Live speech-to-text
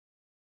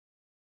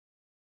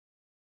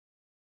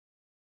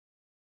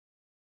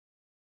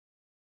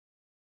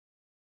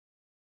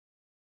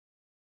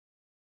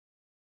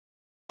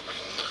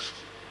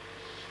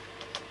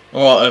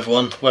Alright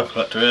everyone, Weapon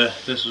Collector here.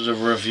 This is a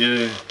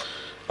review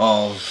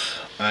of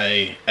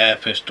a air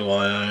pistol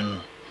I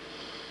own,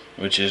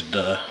 which is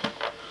the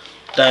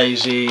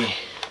Daisy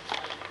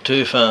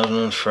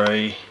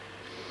 2003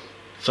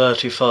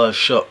 35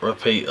 shot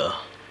repeater.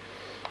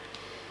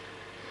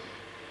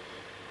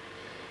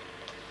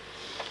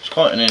 It's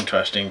quite an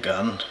interesting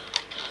gun.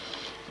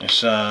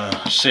 It's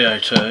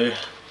CO2,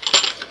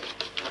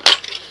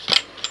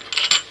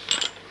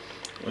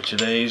 which are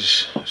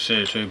these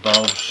CO2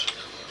 bulbs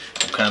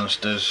or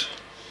canisters.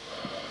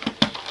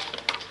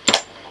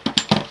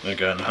 They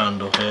go in the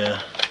handle here.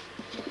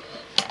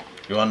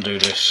 You undo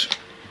this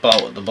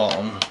bolt at the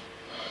bottom,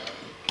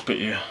 put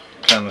your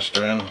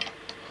canister in,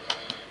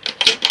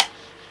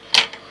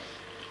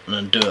 and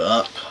then do it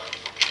up.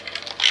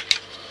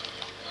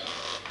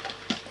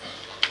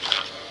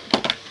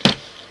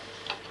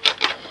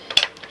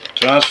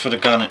 So as for the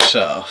gun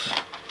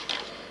itself,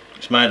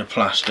 it's made of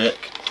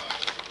plastic.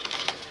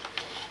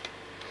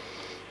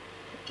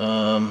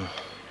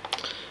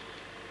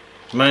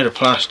 It's made of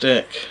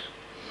plastic.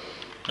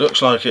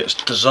 Looks like it's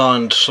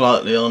designed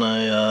slightly on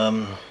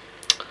a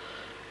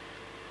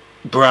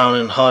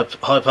Browning, high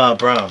power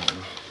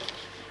Browning.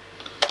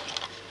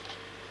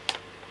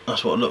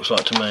 That's what it looks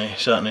like to me.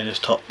 Certainly this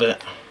top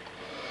bit.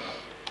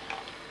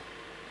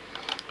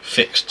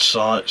 Fixed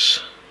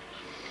sights.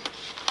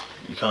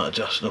 You can't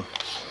adjust them.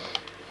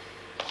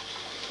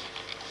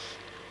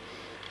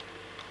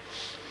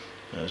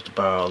 There's the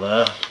barrel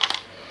there.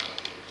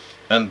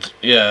 And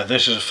yeah,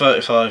 this is a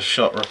 35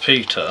 shot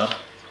repeater,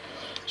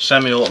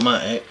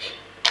 semi-automatic.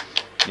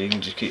 You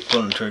can just keep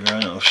pulling the trigger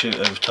and it'll shoot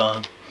over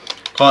time.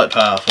 Quite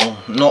powerful,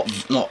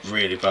 not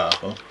really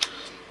powerful.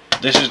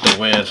 This is the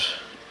weird,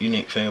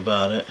 unique thing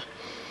about it.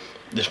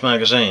 This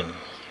magazine.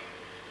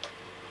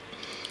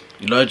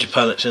 You load your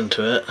pellets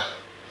into it,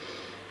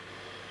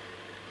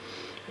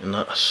 and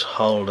that's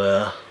hole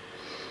there.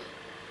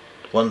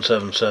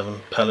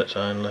 177 pellets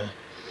only.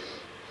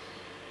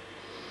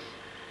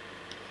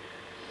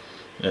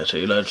 Yeah, so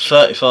you load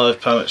 35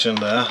 pellets in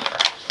there.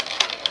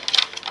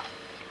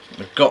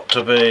 They've got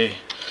to be.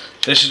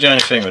 This is the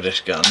only thing with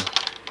this gun.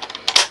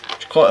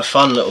 It's quite a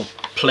fun little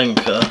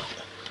plinker,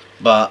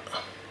 but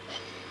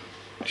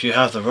if you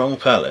have the wrong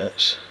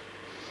pellets,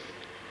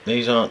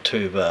 these aren't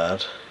too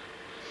bad.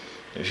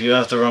 If you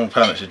have the wrong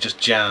pellets, it just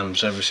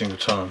jams every single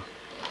time.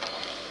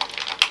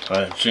 So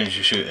as soon as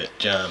you shoot it,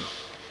 jam.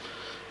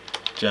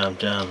 Jam,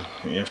 jam.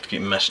 You have to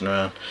keep messing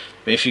around.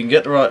 But if you can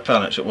get the right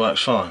pellets, it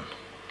works fine.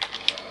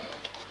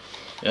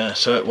 Yeah,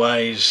 so it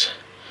weighs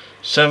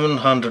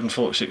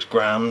 746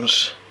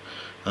 grams.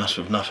 That's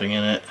with nothing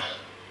in it.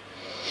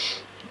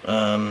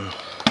 And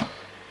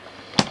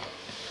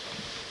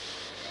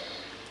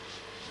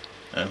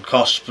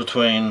costs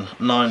between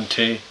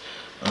 $90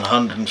 and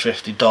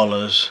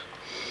 $150.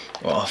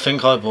 Well, I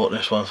think I bought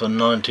this one for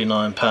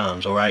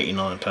 £99 or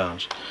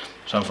 £89,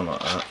 something like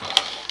that.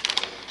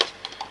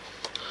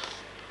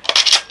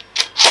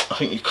 I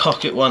think you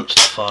cock it once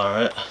to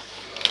fire it,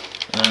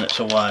 and then it's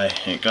away.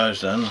 It goes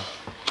then.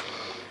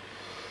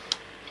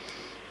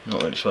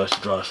 Not really supposed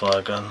to dry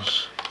fire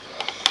guns.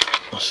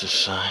 What's this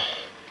say?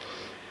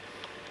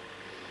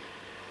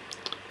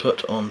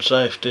 Put on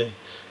safety,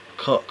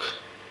 cock.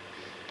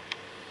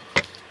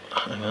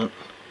 Hang on.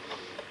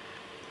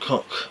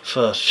 Cock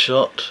first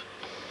shot.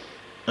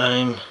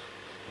 Aim.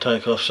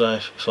 Take off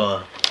safe.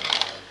 Fire.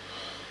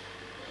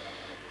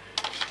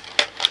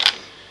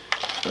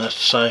 That's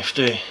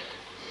safety.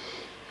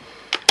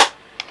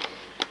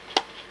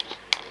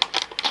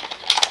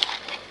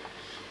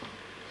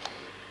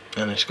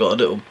 And it's got a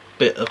little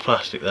bit of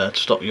plastic there to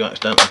stop you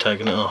accidentally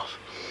taking it off.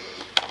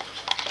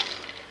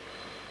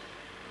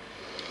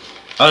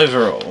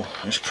 Overall,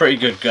 it's a pretty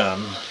good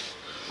gun,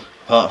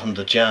 apart from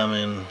the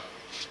jamming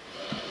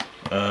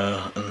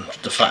and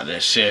the fact that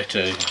it's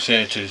CO2.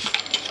 CO2's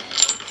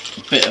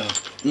a bit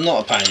of,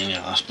 not a pain in the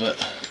ass, but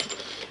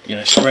you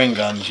know, spring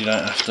guns you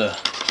don't have to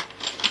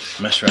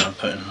mess around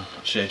putting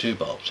CO2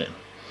 bulbs in.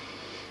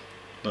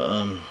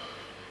 But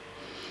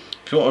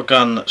if you want a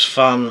gun that's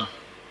fun,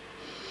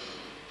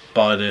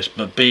 buy this,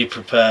 but be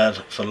prepared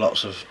for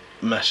lots of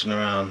messing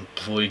around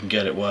before you can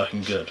get it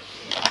working good,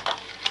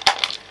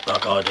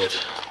 like I did.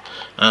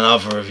 And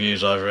other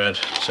reviews I've read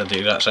said the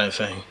exact same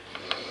thing.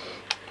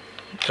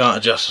 Can't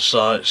adjust the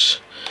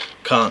sights,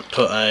 can't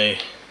put a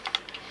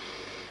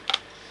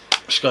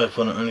scope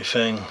on it or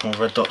anything, or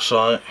red dot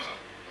sight.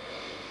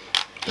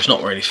 It's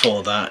not really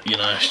for that, you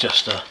know, it's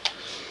just a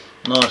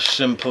nice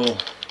simple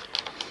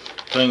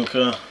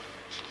blinker.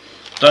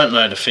 Don't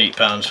know the feet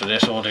pounds for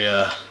this, or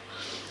the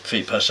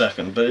feet per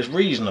second, but it's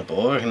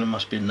reasonable. I reckon it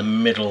must be in the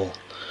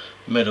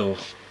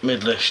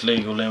middle-ish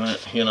legal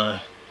limit, you know,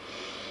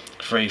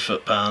 3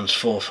 foot-pounds,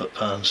 4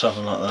 foot-pounds,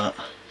 something like that.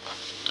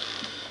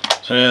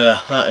 So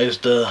yeah, that is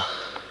the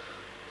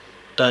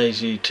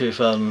Daisy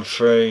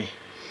 2003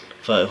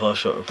 35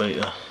 shot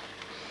repeater.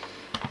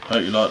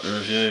 Hope you liked the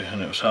review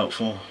and it was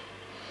helpful.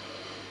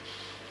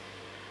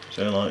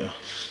 See you later.